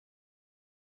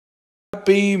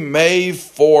Happy May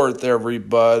 4th,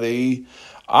 everybody.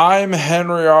 I'm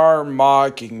Henry R.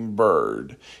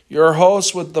 Mockingbird, your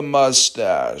host with the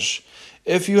mustache.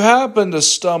 If you happen to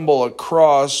stumble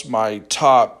across my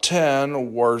top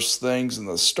 10 worst things in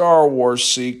the Star Wars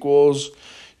sequels,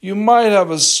 you might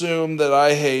have assumed that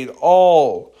I hate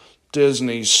all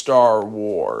Disney Star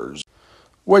Wars,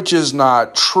 which is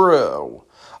not true.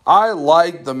 I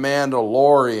like The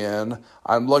Mandalorian.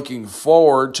 I'm looking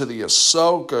forward to the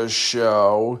Ahsoka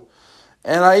show.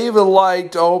 And I even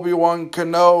liked Obi-Wan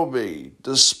Kenobi,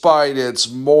 despite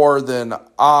its more than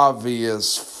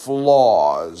obvious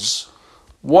flaws.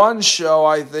 One show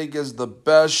I think is the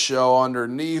best show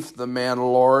underneath The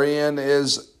Mandalorian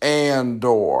is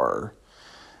Andor.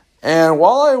 And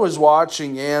while I was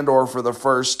watching Andor for the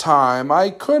first time,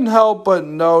 I couldn't help but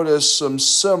notice some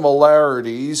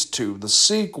similarities to the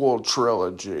sequel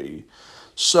trilogy.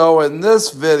 So in this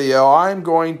video, I'm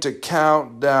going to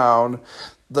count down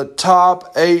the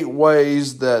top 8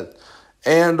 ways that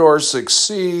Andor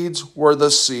succeeds where the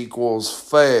sequels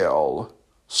fail.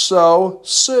 So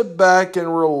sit back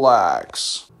and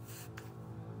relax.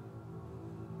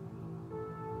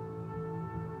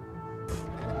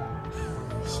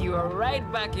 You are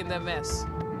right back in the mess.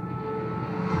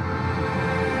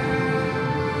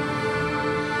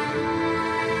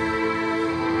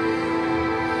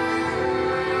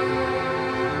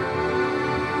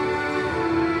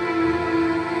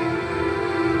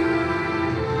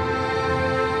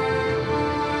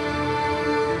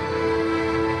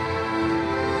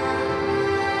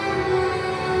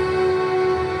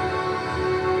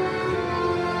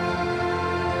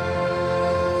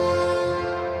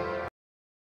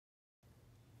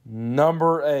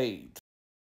 Number 8.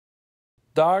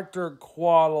 Dr.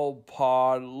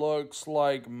 Quaddlepot looks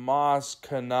like Maz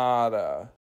Kanata.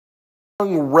 A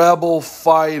young rebel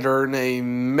fighter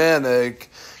named Minik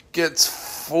gets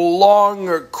flung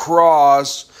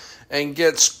across and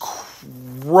gets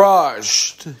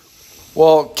crushed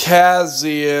while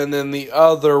Cassian and the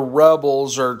other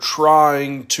rebels are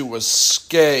trying to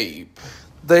escape.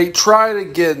 They try to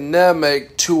get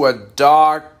Nemec to a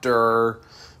doctor,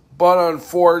 but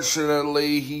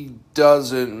unfortunately, he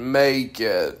doesn't make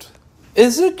it.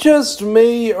 Is it just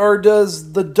me, or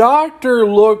does the doctor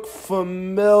look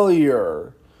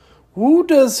familiar? Who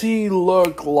does he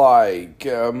look like?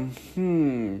 Oh,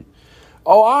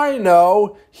 I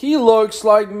know. He looks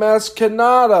like Maz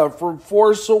Kanata from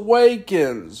Force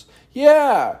Awakens.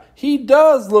 Yeah, he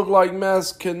does look like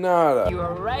Maz Kanata. You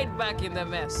are right back in the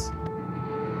mess.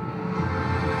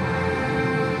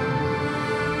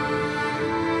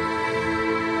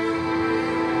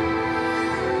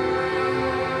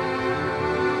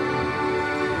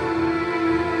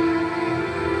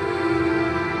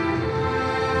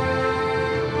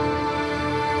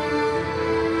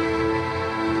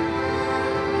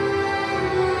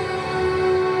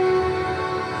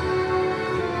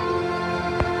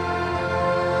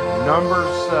 Number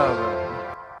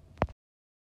 7.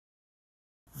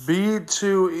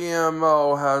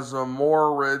 B2EMO has a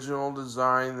more original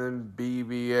design than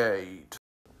BB-8.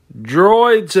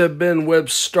 Droids have been with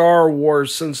Star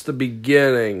Wars since the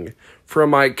beginning,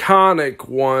 from iconic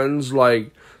ones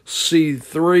like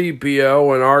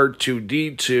C-3PO and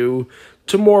R2-D2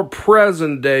 to more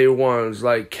present-day ones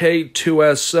like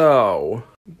K-2SO.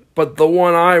 But the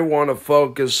one I want to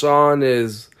focus on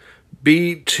is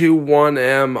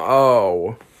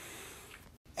B21MO,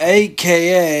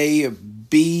 aka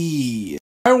B.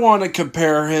 I want to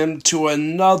compare him to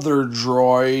another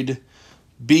droid,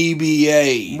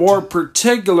 BB-8, more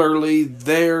particularly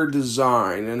their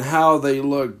design and how they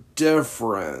look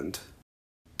different.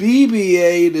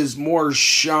 BB-8 is more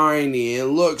shiny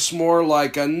and looks more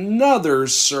like another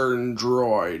certain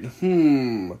droid.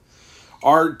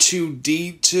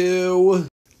 R2-D2?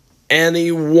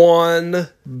 Anyone?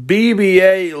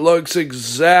 BB-8 looks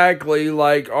exactly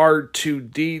like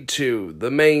R2-D2.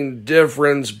 The main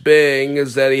difference being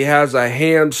is that he has a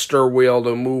hamster wheel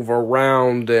to move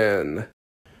around in.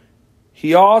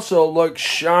 He also looks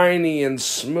shiny and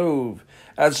smooth,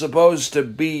 as opposed to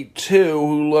B2,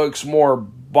 who looks more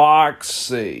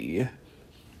boxy.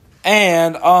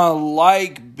 And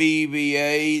unlike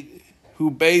BB-8,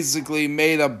 who basically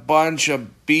made a bunch of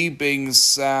beeping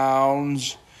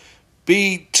sounds,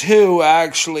 B2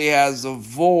 actually has a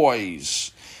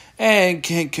voice and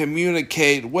can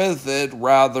communicate with it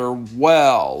rather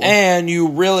well. And you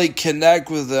really connect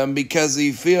with him because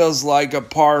he feels like a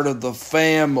part of the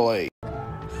family.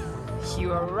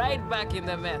 You are right back in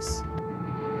the mess.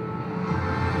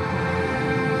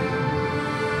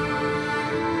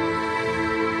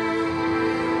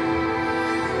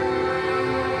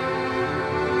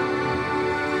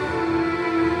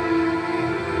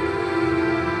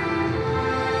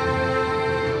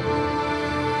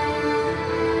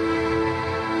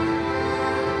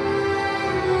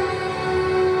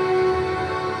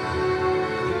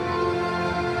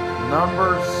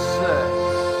 Number 6.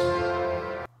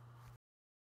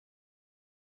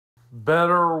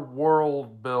 Better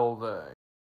world building.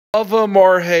 Love 'em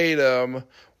or hate 'em,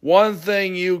 one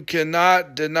thing you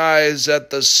cannot deny is that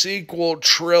the sequel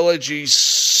trilogy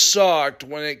sucked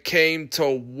when it came to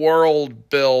world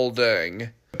building.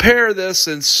 Compare this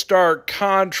in stark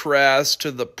contrast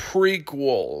to the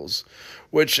prequels,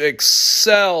 which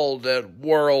excelled at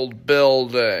world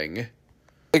building,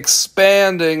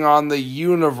 expanding on the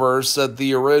universe that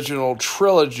the original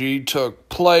trilogy took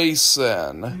place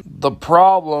in. The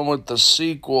problem with the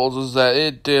sequels is that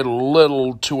it did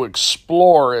little to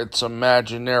explore its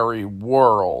imaginary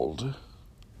world.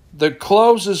 The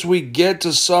closest we get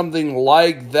to something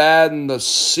like that in the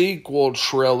sequel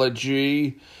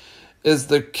trilogy is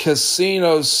the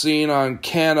casino scene on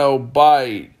Canto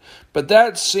Bight. But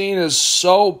that scene is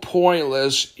so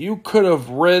pointless, you could have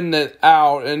written it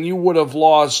out and you would have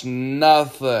lost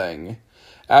nothing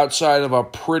outside of a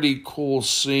pretty cool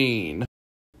scene.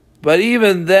 But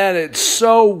even then, it's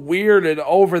so weird and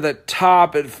over the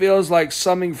top, it feels like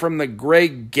something from The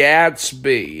Great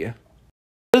Gatsby.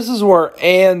 This is where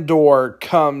Andor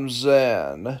comes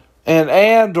in. In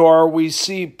Andor, we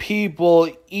see people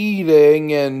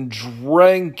eating and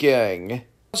drinking.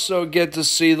 Also get to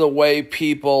see the way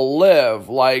people live.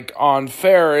 Like on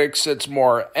Ferrix, it's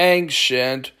more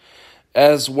ancient,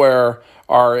 as where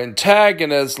our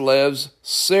antagonist lives,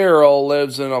 Cyril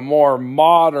lives in a more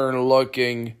modern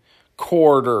looking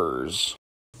quarters.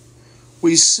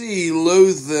 We see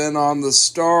Luthen on the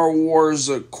Star Wars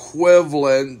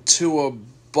equivalent to a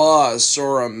bus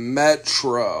or a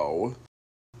metro.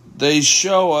 They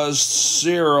show us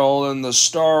Cyril in the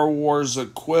Star Wars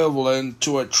equivalent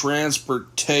to a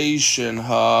transportation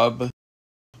hub.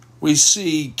 We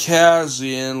see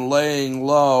Cassian laying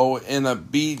low in a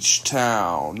beach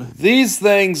town. These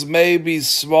things may be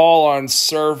small on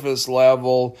surface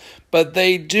level, but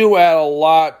they do add a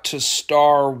lot to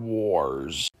Star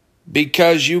Wars,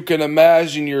 because you can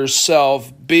imagine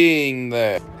yourself being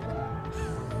there.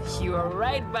 You are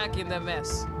right back in the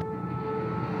mess.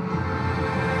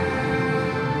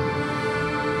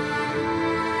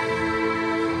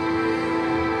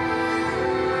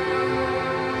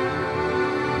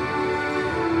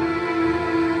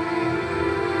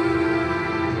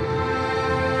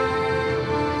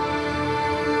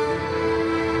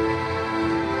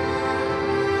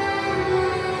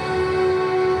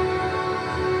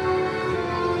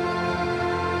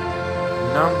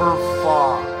 Number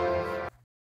 5.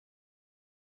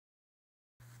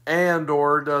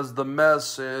 Andor does the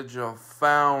message of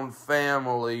found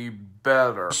family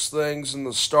better. Things in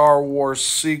the Star Wars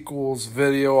sequels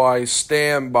video I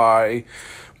stand by,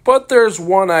 but there's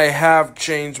one I have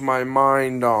changed my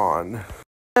mind on.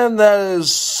 And that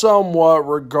is somewhat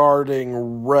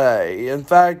regarding Rey. In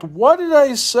fact, what did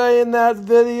I say in that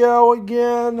video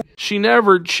again? She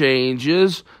never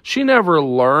changes. She never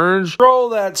learns. Throw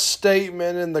that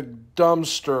statement in the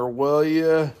dumpster, will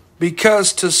you?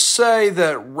 Because to say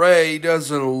that Rey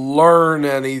doesn't learn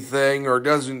anything or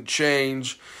doesn't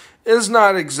change is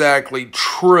not exactly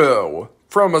true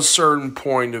from a certain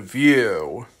point of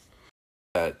view.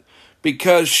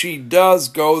 Because she does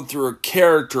go through a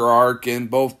character arc in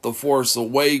both The Force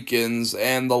Awakens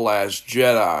and The Last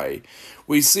Jedi.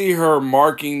 We see her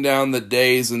marking down the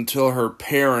days until her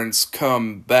parents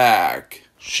come back.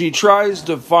 She tries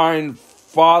to find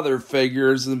father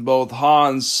figures in both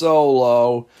Han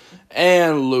Solo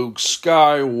and Luke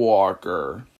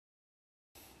Skywalker.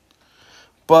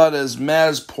 But as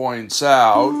Maz points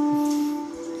out,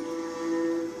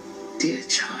 dear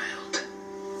child,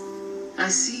 I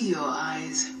see your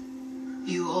eyes.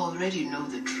 You already know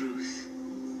the truth.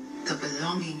 The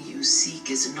belonging you seek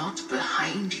is not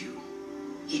behind you.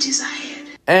 It is ahead.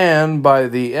 And by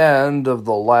the end of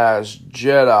The Last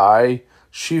Jedi,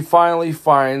 she finally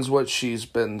finds what she's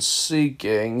been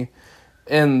seeking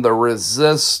in the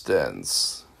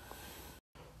Resistance.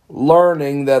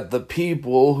 Learning that the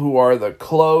people who are the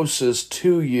closest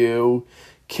to you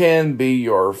can be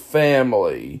your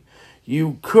family.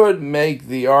 You could make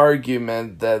the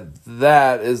argument that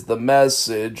that is the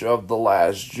message of The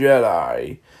Last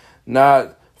Jedi,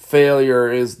 not failure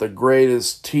is the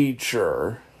greatest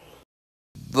teacher.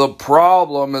 The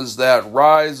problem is that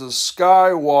Rise of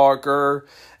Skywalker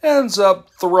ends up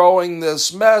throwing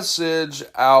this message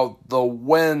out the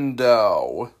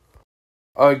window.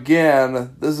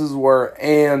 Again, this is where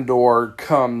Andor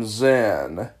comes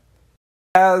in.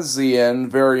 Cassian,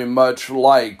 very much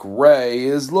like Rey,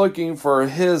 is looking for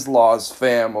his lost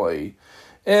family,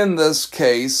 in this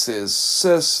case his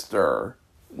sister.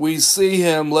 We see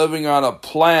him living on a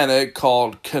planet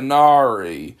called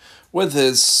Canary with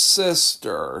his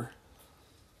sister.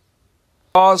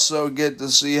 We also get to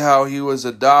see how he was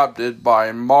adopted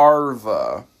by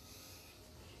Marva.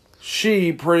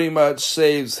 She pretty much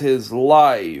saves his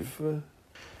life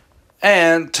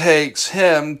and takes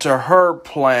him to her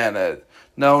planet,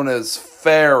 known as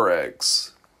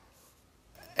Ferrix.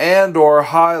 Andor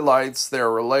highlights their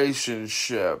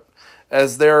relationship,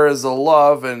 as there is a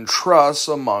love and trust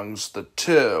amongst the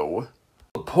two.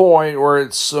 The point where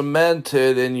it's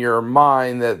cemented in your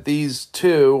mind that these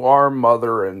two are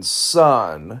mother and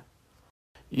son.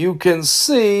 You can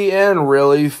see and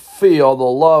really feel the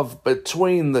love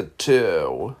between the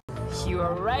two. You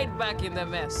are right back in the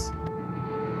mess.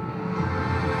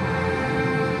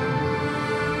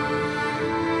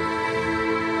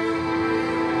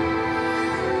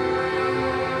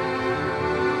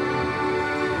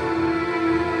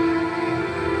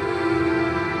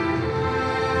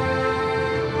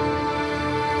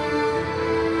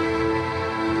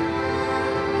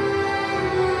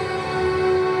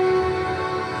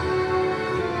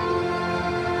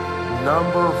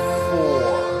 Number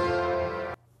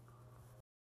 4.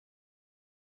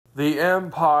 The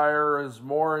Empire is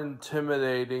more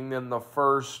intimidating than the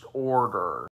First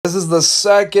Order. This is the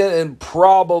second and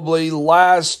probably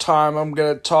last time I'm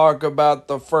going to talk about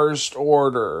the First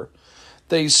Order.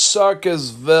 They suck as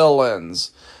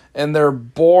villains, and they're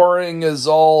boring as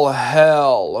all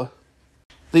hell.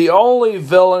 The only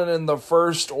villain in the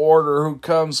First Order who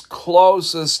comes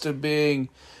closest to being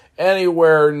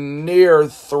anywhere near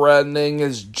threatening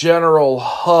is General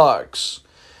Hux,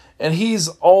 and he's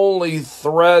only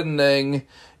threatening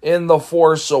in The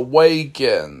Force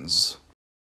Awakens.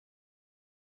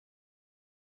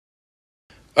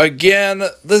 Again,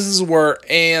 this is where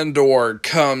Andor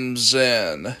comes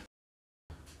in.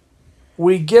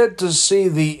 We get to see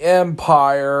the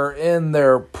Empire in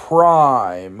their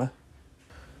prime.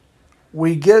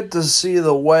 We get to see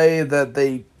the way that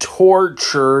they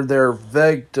torture their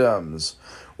victims,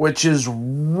 which is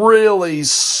really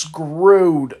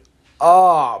screwed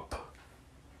up.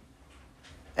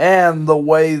 And the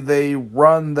way they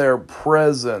run their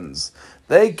prisons.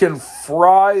 They can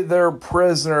fry their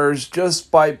prisoners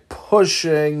just by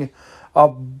pushing a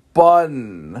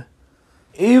button.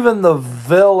 Even the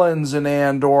villains in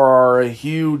Andor are a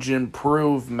huge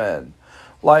improvement.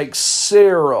 Like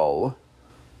Cyril.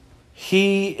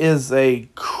 He is a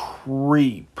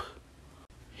creep.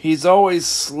 He's always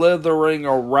slithering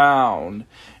around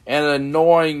and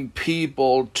annoying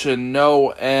people to no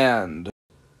end.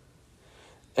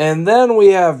 And then we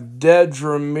have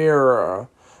Dedra Meero,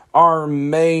 our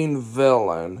main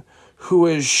villain, who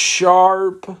is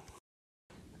sharp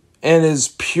and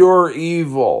is pure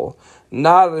evil.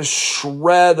 Not a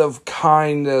shred of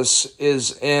kindness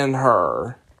is in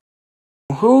her.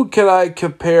 Who can I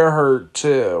compare her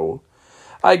to?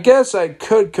 I guess I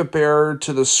could compare her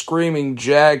to the screaming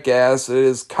jackass that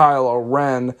is Kylo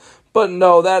Ren, but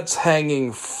no, that's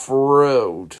hanging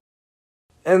fruit.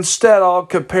 Instead, I'll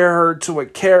compare her to a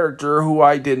character who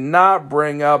I did not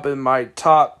bring up in my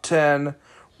top 10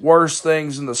 worst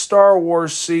things in the Star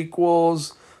Wars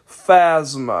sequels,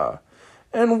 Phasma.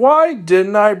 And why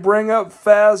didn't I bring up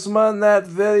Phasma in that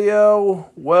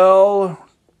video? Well,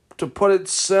 to put it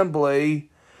simply,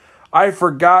 I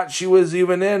forgot she was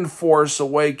even in Force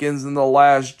Awakens and The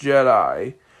Last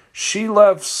Jedi. She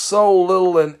left so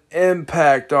little an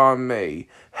impact on me.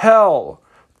 Hell,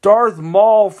 Darth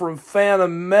Maul from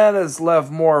Phantom Menace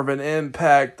left more of an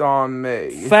impact on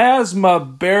me.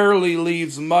 Phasma barely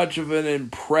leaves much of an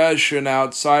impression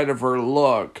outside of her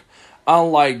look,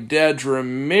 unlike Dedra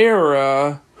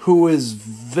Meero, who is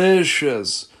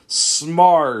vicious,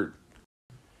 smart,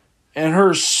 and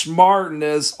her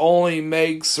smartness only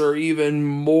makes her even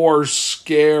more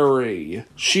scary.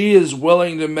 She is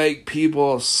willing to make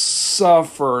people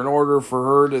suffer in order for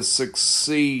her to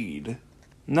succeed.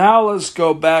 Now let's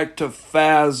go back to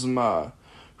Phasma,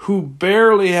 who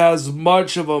barely has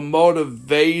much of a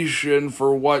motivation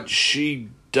for what she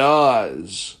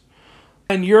does.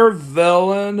 And your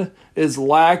villain is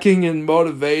lacking in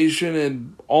motivation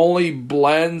and only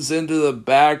blends into the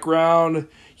background,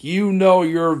 you know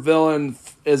your villain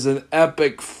is an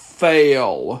epic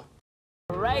fail.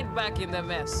 Right back in the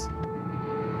mess.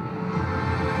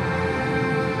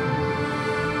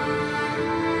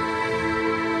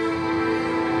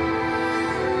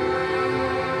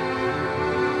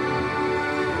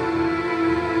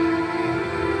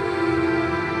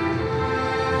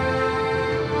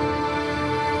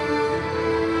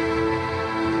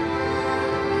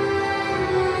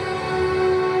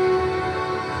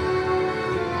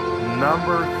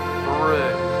 Number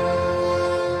 3.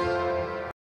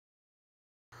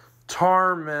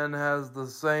 Tarmin has the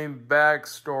same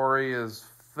backstory as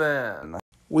Finn.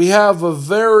 We have a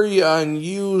very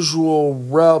unusual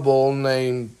rebel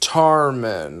named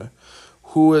Tarmin,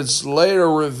 who is later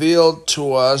revealed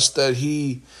to us that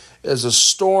he is a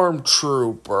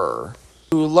stormtrooper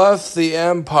who left the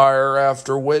Empire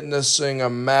after witnessing a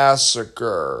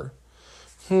massacre.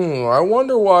 I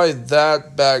wonder why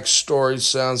that backstory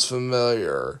sounds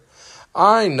familiar.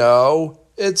 I know,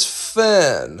 it's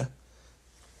Finn.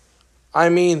 I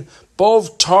mean,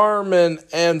 both Tarmin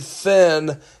and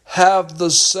Finn have the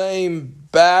same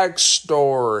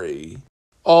backstory.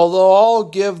 Although I'll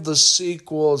give the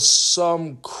sequels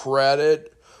some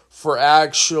credit for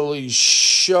actually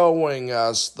showing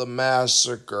us the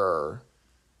massacre.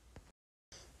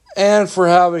 And for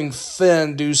having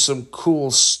Finn do some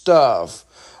cool stuff,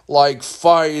 like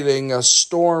fighting a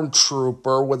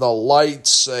stormtrooper with a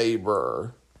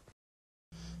lightsaber.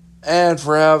 And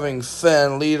for having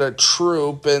Finn lead a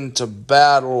troop into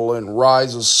battle in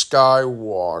Rise of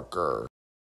Skywalker.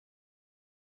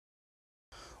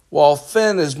 While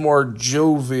Finn is more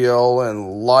jovial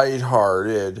and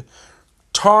lighthearted,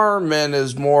 Tarmin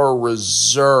is more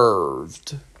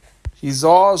reserved. He's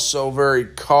also very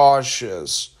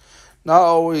cautious, not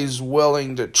always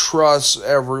willing to trust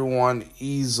everyone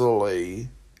easily.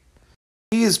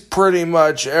 He's pretty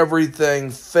much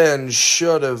everything Finn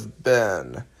should have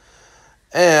been.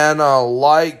 And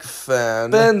like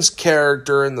Finn's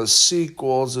character in the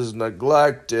sequels is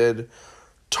neglected,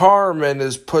 Tarmin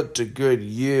is put to good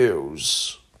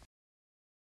use.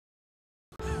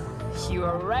 You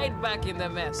are right back in the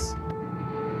mess.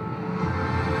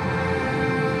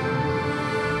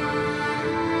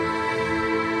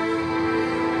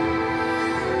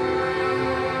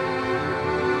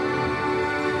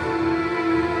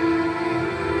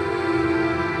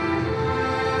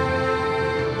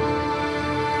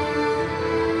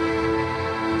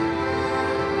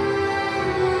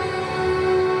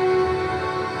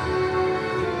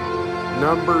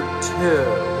 Number 2.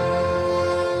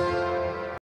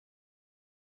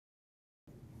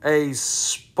 A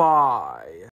spy.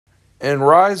 In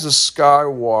Rise of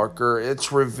Skywalker,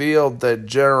 it's revealed that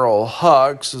General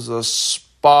Hux is a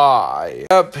spy.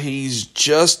 Yep, he's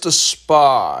just a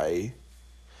spy.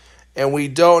 And we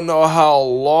don't know how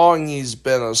long he's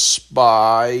been a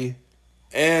spy.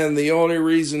 And the only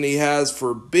reason he has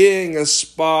for being a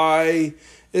spy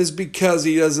is because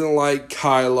he doesn't like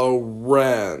Kylo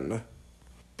Ren.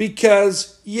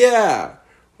 Because, yeah,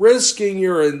 risking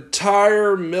your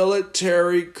entire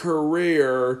military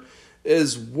career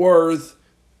is worth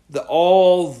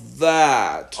all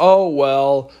that. Oh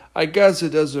well, I guess it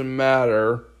doesn't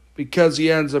matter, because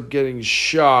he ends up getting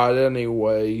shot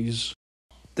anyways.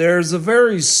 There's a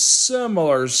very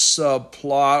similar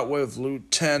subplot with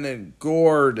Lieutenant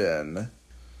Gordon.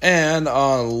 And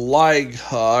unlike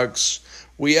Hux,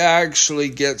 we actually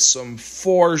get some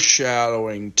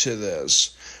foreshadowing to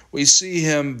this. We see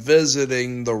him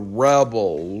visiting the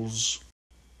rebels.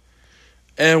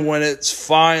 And when it's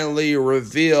finally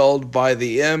revealed by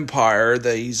the Empire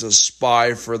that he's a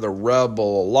spy for the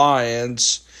Rebel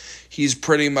Alliance, he's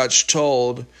pretty much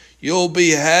told, "You'll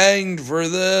be hanged for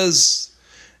this."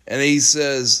 And he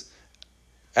says,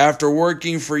 "After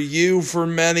working for you for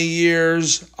many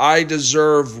years, I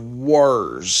deserve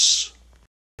worse."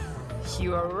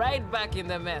 You are right back in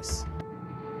the mess.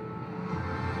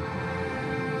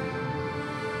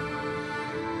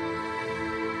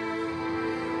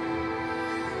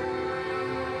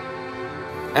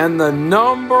 And the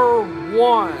number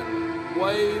one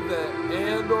way that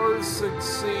Andor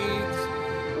succeeds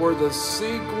where the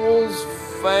sequels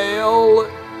fail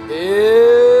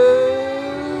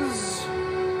is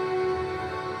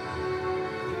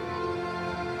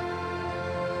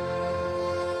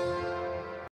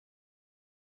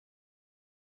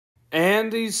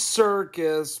Andy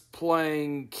Serkis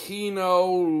playing Kino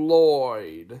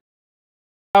Lloyd.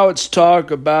 Now it's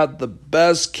talk about the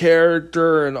best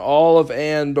character in all of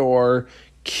Andor,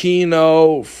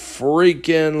 Kino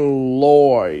freaking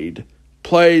Lloyd,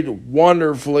 played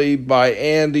wonderfully by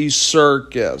Andy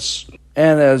Serkis.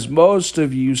 And as most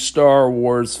of you Star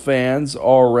Wars fans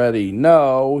already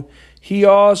know, he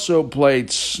also played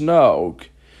Snoke.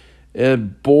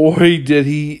 And boy, did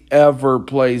he ever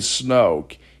play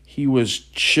Snoke. He was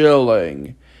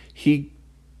chilling. He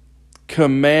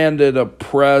commanded a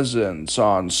presence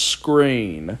on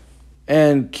screen.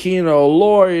 And Kino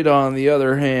Lloyd, on the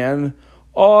other hand,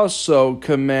 also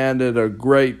commanded a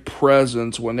great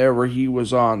presence whenever he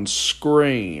was on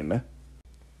screen.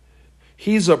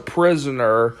 He's a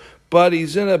prisoner, but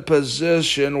he's in a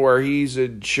position where he's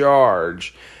in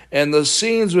charge. and the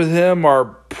scenes with him are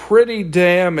pretty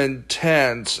damn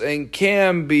intense and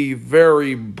can be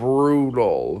very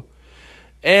brutal.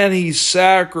 And he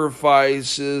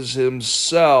sacrifices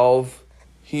himself.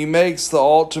 He makes the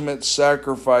ultimate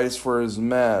sacrifice for his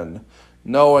men,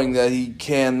 knowing that he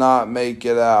cannot make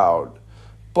it out.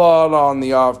 But on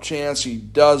the off chance he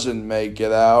doesn't make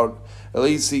it out, at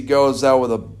least he goes out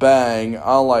with a bang,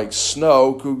 unlike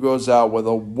Snoke, who goes out with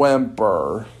a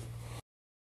whimper.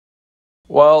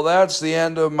 Well, that's the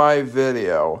end of my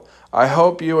video. I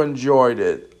hope you enjoyed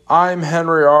it. I'm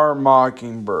Henry R.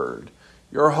 Mockingbird,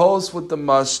 your host with the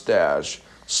mustache,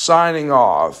 signing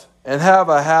off, and have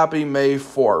a happy May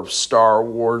 4th, Star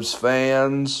Wars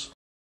fans.